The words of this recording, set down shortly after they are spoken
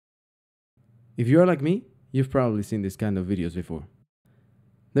If you are like me, you've probably seen this kind of videos before.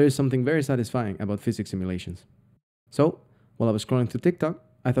 There is something very satisfying about physics simulations. So, while I was scrolling through TikTok,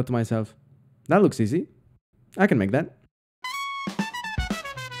 I thought to myself, that looks easy. I can make that.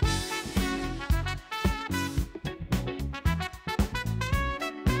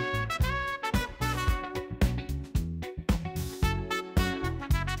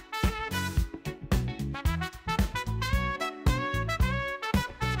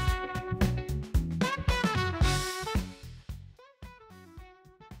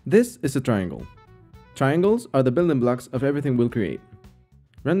 This is a triangle. Triangles are the building blocks of everything we'll create.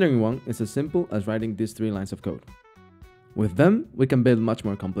 Rendering one is as simple as writing these 3 lines of code. With them, we can build much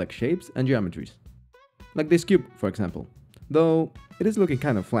more complex shapes and geometries. Like this cube, for example, though it is looking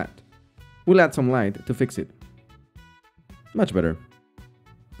kind of flat. We'll add some light to fix it. Much better.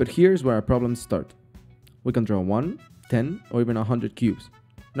 But here's where our problems start. We can draw 1, 10, or even 100 cubes.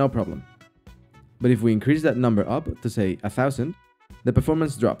 No problem. But if we increase that number up to say 1000, the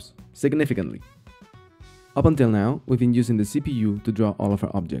performance drops significantly. Up until now, we've been using the CPU to draw all of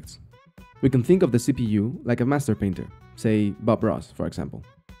our objects. We can think of the CPU like a master painter, say Bob Ross, for example.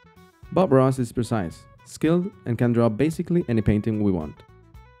 Bob Ross is precise, skilled, and can draw basically any painting we want.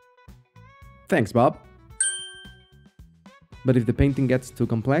 Thanks, Bob! But if the painting gets too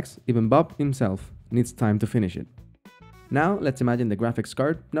complex, even Bob himself needs time to finish it. Now let's imagine the graphics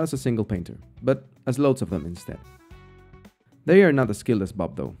card not as a single painter, but as loads of them instead. They are not as skilled as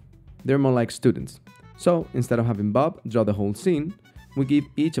Bob though. They're more like students. So instead of having Bob draw the whole scene, we give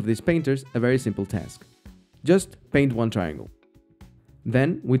each of these painters a very simple task. Just paint one triangle.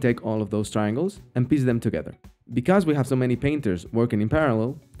 Then we take all of those triangles and piece them together. Because we have so many painters working in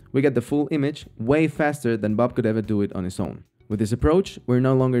parallel, we get the full image way faster than Bob could ever do it on his own. With this approach, we're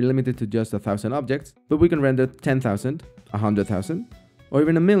no longer limited to just 1,000 objects, but we can render 10,000, 100,000, or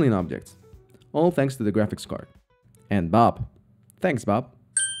even 1,000,000 objects. All thanks to the graphics card. And Bob. Thanks, Bob.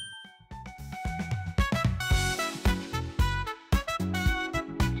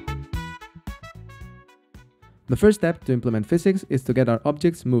 The first step to implement physics is to get our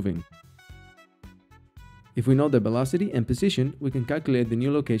objects moving. If we know the velocity and position, we can calculate the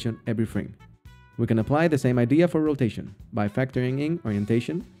new location every frame. We can apply the same idea for rotation by factoring in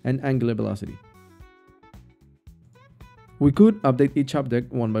orientation and angular velocity. We could update each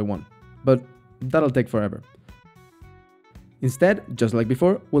object one by one, but that'll take forever. Instead, just like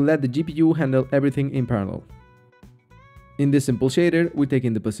before, we'll let the GPU handle everything in parallel. In this simple shader, we take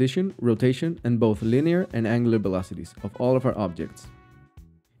in the position, rotation, and both linear and angular velocities of all of our objects.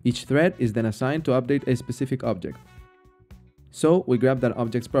 Each thread is then assigned to update a specific object. So we grab that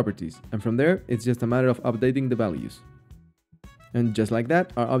object's properties, and from there, it's just a matter of updating the values. And just like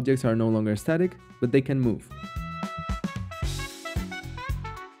that, our objects are no longer static, but they can move.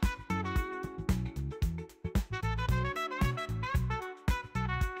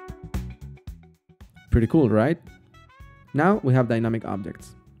 Pretty cool, right? Now we have dynamic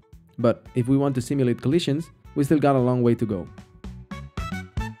objects. But if we want to simulate collisions, we still got a long way to go.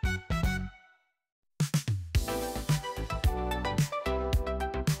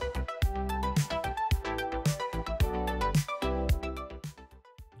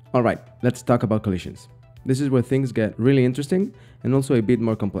 Alright, let's talk about collisions. This is where things get really interesting and also a bit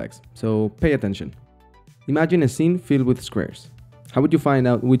more complex, so pay attention. Imagine a scene filled with squares. How would you find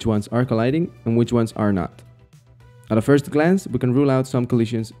out which ones are colliding and which ones are not? At a first glance, we can rule out some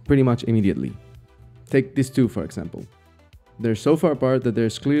collisions pretty much immediately. Take these two, for example. They're so far apart that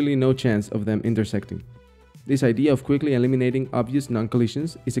there's clearly no chance of them intersecting. This idea of quickly eliminating obvious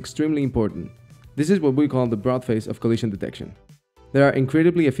non-collisions is extremely important. This is what we call the broad phase of collision detection. There are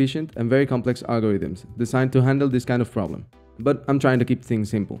incredibly efficient and very complex algorithms designed to handle this kind of problem, but I'm trying to keep things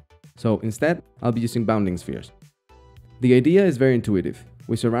simple. So instead, I'll be using bounding spheres. The idea is very intuitive.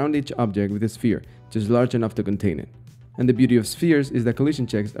 We surround each object with a sphere just large enough to contain it. And the beauty of spheres is that collision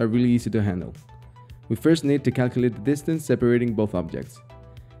checks are really easy to handle. We first need to calculate the distance separating both objects.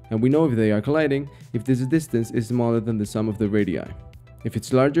 And we know if they are colliding if this distance is smaller than the sum of the radii. If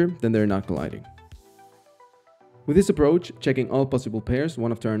it's larger, then they're not colliding. With this approach, checking all possible pairs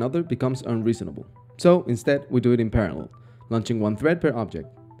one after another becomes unreasonable. So instead, we do it in parallel, launching one thread per object.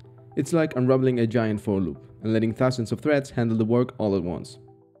 It's like unraveling a giant for loop and letting thousands of threads handle the work all at once.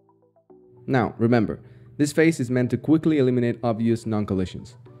 Now, remember, this phase is meant to quickly eliminate obvious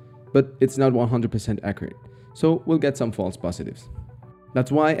non-collisions. But it's not 100% accurate, so we'll get some false positives.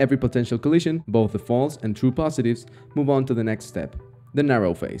 That's why every potential collision, both the false and true positives, move on to the next step, the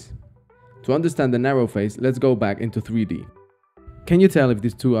narrow phase. To understand the narrow phase, let's go back into 3D. Can you tell if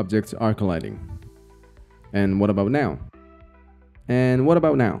these two objects are colliding? And what about now? And what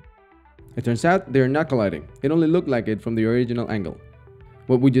about now? It turns out they are not colliding. It only looked like it from the original angle.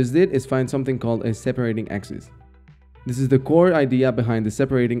 What we just did is find something called a separating axis. This is the core idea behind the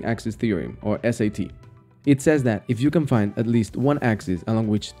separating axis theorem, or SAT. It says that if you can find at least one axis along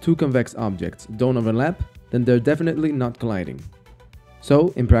which two convex objects don't overlap, then they're definitely not colliding.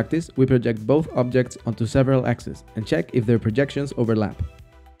 So, in practice, we project both objects onto several axes and check if their projections overlap.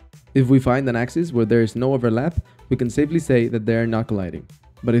 If we find an axis where there is no overlap, we can safely say that they are not colliding.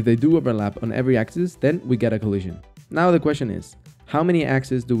 But if they do overlap on every axis, then we get a collision. Now the question is, how many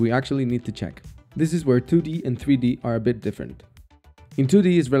axes do we actually need to check? This is where 2D and 3D are a bit different. In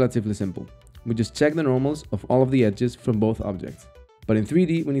 2D it's relatively simple. We just check the normals of all of the edges from both objects. But in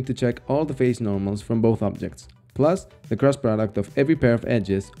 3D we need to check all the face normals from both objects, plus the cross product of every pair of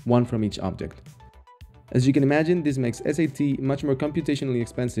edges, one from each object. As you can imagine, this makes SAT much more computationally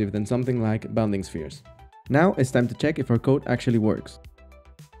expensive than something like bounding spheres. Now it's time to check if our code actually works.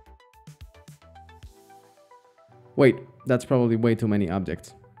 Wait, that's probably way too many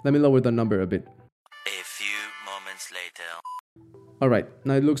objects. Let me lower the number a bit. A few moments later. Alright,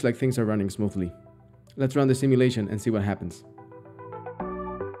 now it looks like things are running smoothly. Let's run the simulation and see what happens.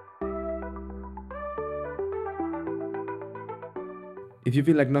 If you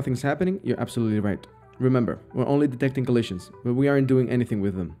feel like nothing's happening, you're absolutely right. Remember, we're only detecting collisions, but we aren't doing anything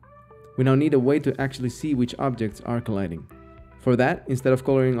with them. We now need a way to actually see which objects are colliding. For that, instead of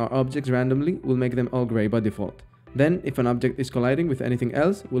coloring our objects randomly, we'll make them all gray by default. Then, if an object is colliding with anything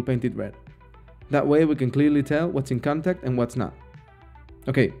else, we'll paint it red. That way we can clearly tell what's in contact and what's not.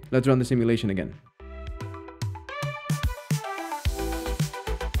 Okay, let's run the simulation again.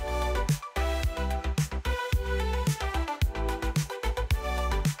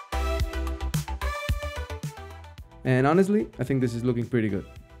 And honestly, I think this is looking pretty good.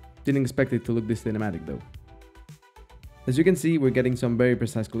 Didn't expect it to look this cinematic though. As you can see, we're getting some very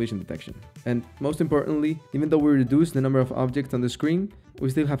precise collision detection. And most importantly, even though we reduce the number of objects on the screen, we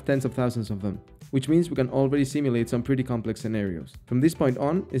still have tens of thousands of them, which means we can already simulate some pretty complex scenarios. From this point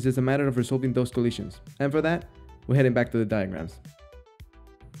on, it's just a matter of resolving those collisions. And for that, we're heading back to the diagrams.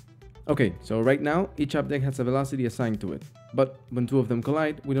 Okay, so right now, each object has a velocity assigned to it. But when two of them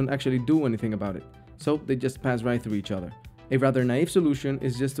collide, we don't actually do anything about it. So they just pass right through each other. A rather naive solution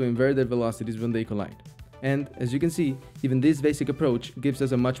is just to invert their velocities when they collide. And as you can see, even this basic approach gives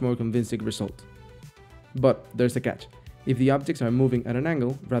us a much more convincing result. But there's a catch. If the objects are moving at an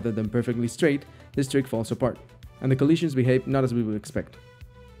angle rather than perfectly straight, this trick falls apart, and the collisions behave not as we would expect.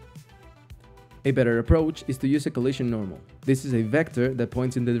 A better approach is to use a collision normal. This is a vector that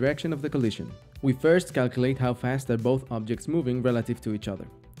points in the direction of the collision. We first calculate how fast are both objects moving relative to each other.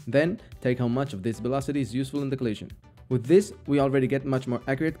 Then, take how much of this velocity is useful in the collision. With this, we already get much more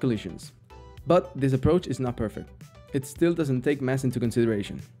accurate collisions. But this approach is not perfect. It still doesn't take mass into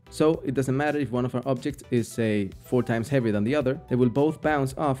consideration. So it doesn't matter if one of our objects is, say, 4 times heavier than the other, they will both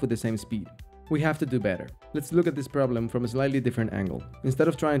bounce off with the same speed. We have to do better. Let's look at this problem from a slightly different angle. Instead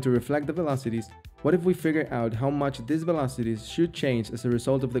of trying to reflect the velocities, what if we figure out how much these velocities should change as a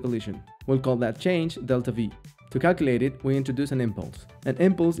result of the collision? We'll call that change delta V. To calculate it, we introduce an impulse. An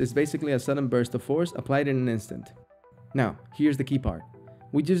impulse is basically a sudden burst of force applied in an instant. Now, here's the key part.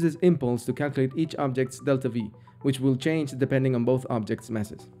 We use this impulse to calculate each object's delta V, which will change depending on both objects'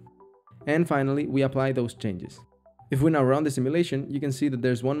 masses. And finally, we apply those changes. If we now run the simulation, you can see that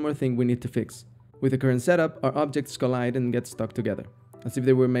there's one more thing we need to fix. With the current setup, our objects collide and get stuck together, as if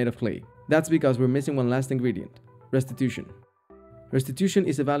they were made of clay. That's because we're missing one last ingredient: restitution. Restitution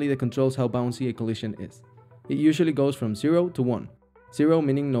is a value that controls how bouncy a collision is. It usually goes from 0 to 1. 0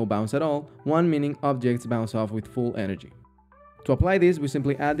 meaning no bounce at all, 1 meaning objects bounce off with full energy. To apply this, we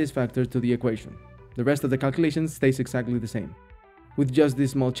simply add this factor to the equation. The rest of the calculation stays exactly the same. With just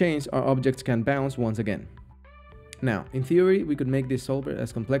this small change, our objects can bounce once again. Now, in theory, we could make this solver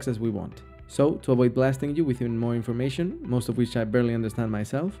as complex as we want. So, to avoid blasting you with even more information, most of which I barely understand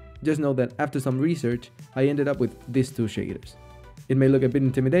myself, just know that after some research, I ended up with these two shaders. It may look a bit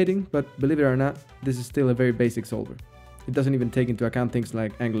intimidating, but believe it or not, this is still a very basic solver. It doesn't even take into account things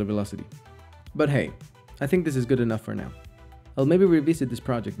like angular velocity. But hey, I think this is good enough for now. I'll maybe revisit this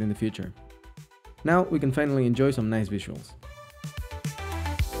project in the future. Now we can finally enjoy some nice visuals.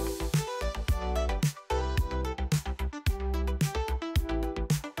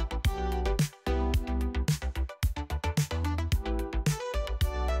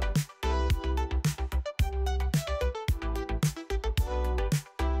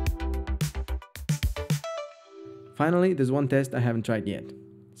 Finally, there's one test I haven't tried yet: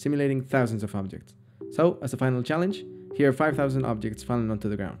 simulating thousands of objects. So, as a final challenge, here are 5,000 objects falling onto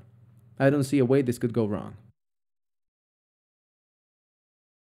the ground. I don't see a way this could go wrong.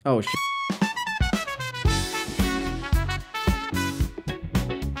 Oh shit.